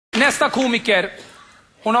Nästa komiker.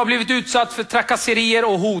 Hon har blivit utsatt för trakasserier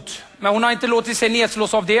och hot. Men hon har inte låtit sig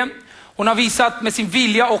nedslås av det. Hon har visat med sin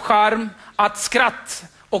vilja och charm att skratt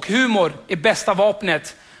och humor är bästa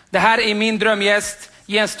vapnet. Det här är min drömgäst.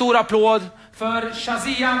 Ge en stor applåd för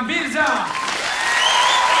Shazia Mirza.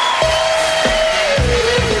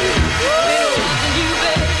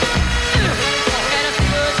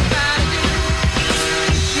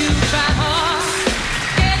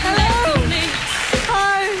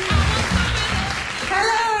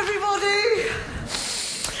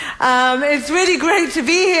 It's really great to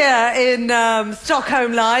be here in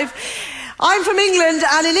Stockholm live. I'm from England,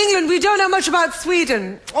 and in England we don't know much about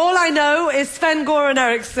Sweden. All I know is Sven-Göran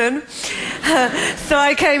Eriksson. So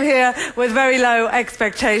I came here with very low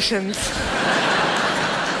expectations.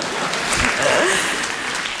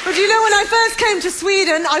 But you know, when I first came to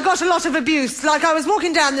Sweden, I got a lot of abuse. Like, I was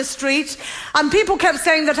walking down the street, and people kept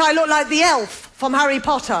saying that I looked like the elf from Harry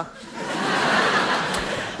Potter.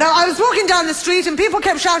 Now, I was walking down the street and people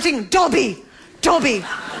kept shouting, Dobby, Dobby.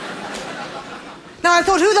 Now, I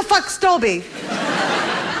thought, who the fuck's Dobby?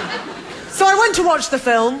 So I went to watch the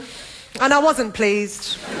film, and I wasn't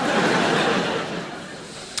pleased.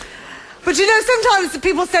 But you know, sometimes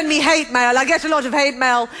people send me hate mail. I get a lot of hate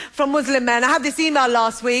mail from Muslim men. I had this email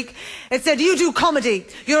last week. It said, you do comedy,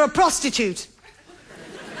 you're a prostitute.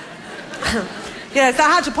 Yes, I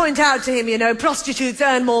had to point out to him, you know, prostitutes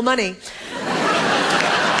earn more money.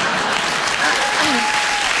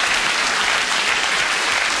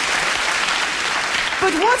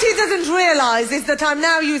 But what he doesn't realise is that I'm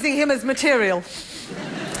now using him as material.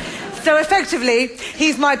 So effectively,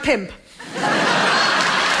 he's my pimp.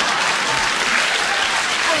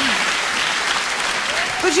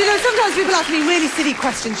 But you know, sometimes people ask me really silly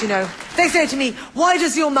questions, you know. They say to me, why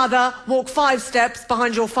does your mother walk 5 steps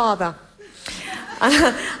behind your father?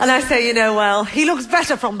 And I say, you know, well, he looks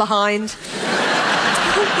better from behind.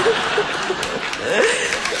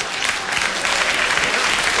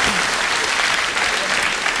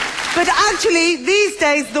 But actually, these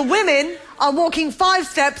days, the women are walking 5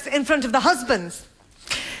 steps in front of the husbands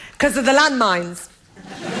because of the landmines.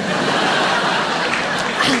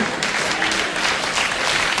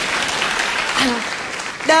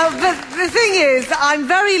 Now, the thing is, I'm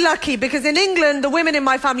very lucky because in England, the women in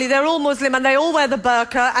my family, they're all Muslim and they all wear the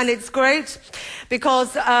burqa, and it's great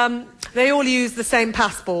because they all use the same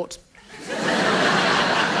passport.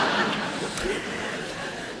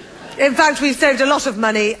 In fact, we've saved a lot of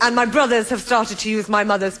money, and my brothers have started to use my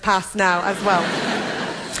mother's pass now as well.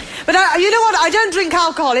 But you know what? I don't drink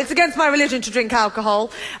alcohol. It's against my religion to drink alcohol.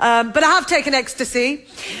 But I have taken ecstasy.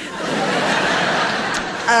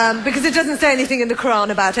 Because it doesn't say anything in the Quran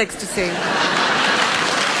about ecstasy.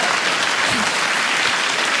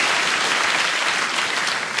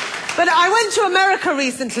 But I went to America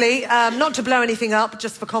recently, not to blow anything up,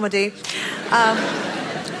 just for comedy.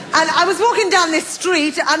 And I was walking down this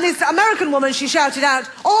street, and this American woman, she shouted out,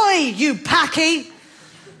 "Oi, you Paki!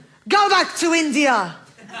 Go back to India!"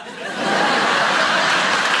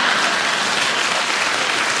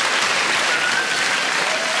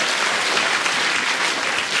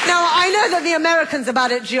 Now, I know that the Americans are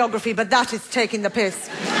bad at geography, but that is taking the piss.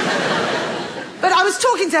 But I was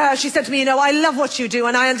talking to her, she said to me, you know, I love what you do,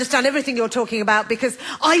 and I understand everything you're talking about, because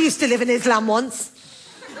I used to live in Islam once.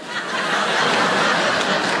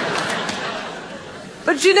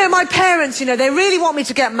 But, you know, my parents, you know, they really want me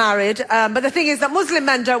to get married. But the thing is that Muslim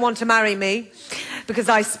men don't want to marry me because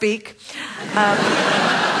I speak.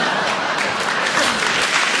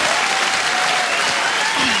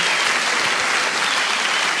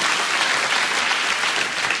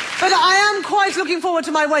 But I am quite looking forward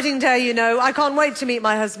to my wedding day, you know. I can't wait to meet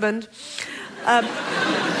my husband.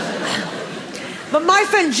 But my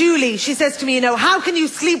friend Julie, she says to me, you know, how can you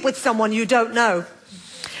sleep with someone you don't know?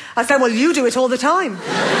 I said, well, you do it all the time.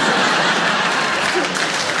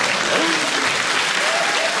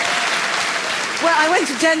 Well, I went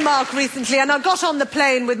to Denmark recently, and I got on the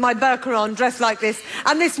plane with my burqa on, dressed like this,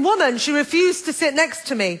 and this woman, she refused to sit next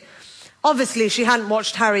to me. Obviously, she hadn't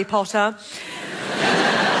watched Harry Potter.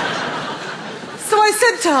 So I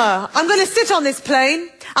said to her, I'm going to sit on this plane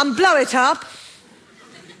and blow it up,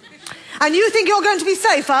 and you think you're going to be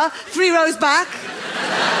safer 3 rows back?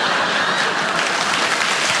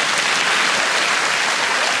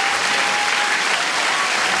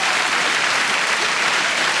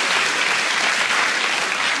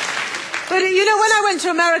 But, you know, when I went to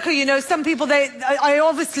America, you know, some people,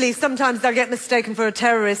 obviously, sometimes they'll get mistaken for a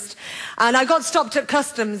terrorist. And I got stopped at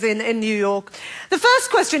customs in New York. The first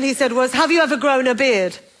question he said was, have you ever grown a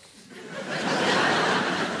beard?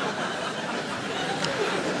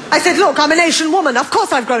 I said, look, I'm an Asian woman. Of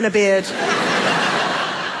course I've grown a beard.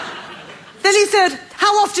 Then he said,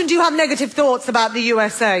 how often do you have negative thoughts about the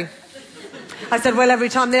USA? I said, well, every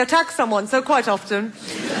time they attack someone, so quite often.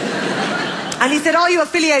 And he said, are you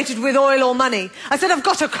affiliated with oil or money? I said, I've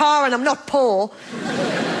got a car and I'm not poor.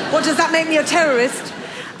 What, does that make me a terrorist?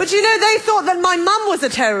 But you know, they thought that my mum was a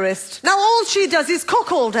terrorist. Now all she does is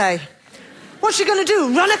cook all day. What's she going to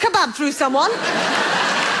do, run a kebab through someone?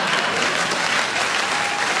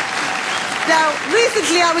 Now,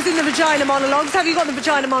 recently I was in the vagina monologues. Have you got the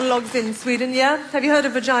vagina monologues in Sweden, yeah? Have you heard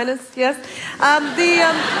of vaginas? Yes?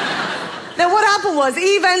 Now, what happened was,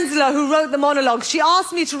 Eve Ensler, who wrote the monologue, she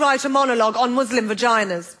asked me to write a monologue on Muslim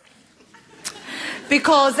vaginas.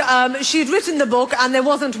 Because she'd written the book and there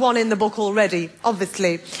wasn't one in the book already,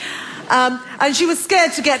 obviously. And she was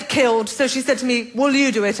scared to get killed, so she said to me, will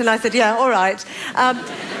you do it? And I said, yeah, all right.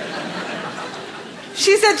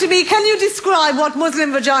 She said to me, can you describe what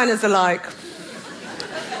Muslim vaginas are like?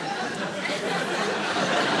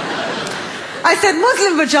 I said,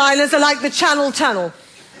 Muslim vaginas are like the Channel Tunnel.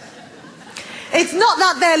 It's not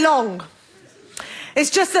that they're long. It's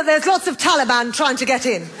just that there's lots of Taliban trying to get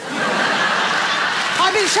in.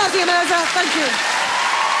 I've been Shazia Mirza. Thank you.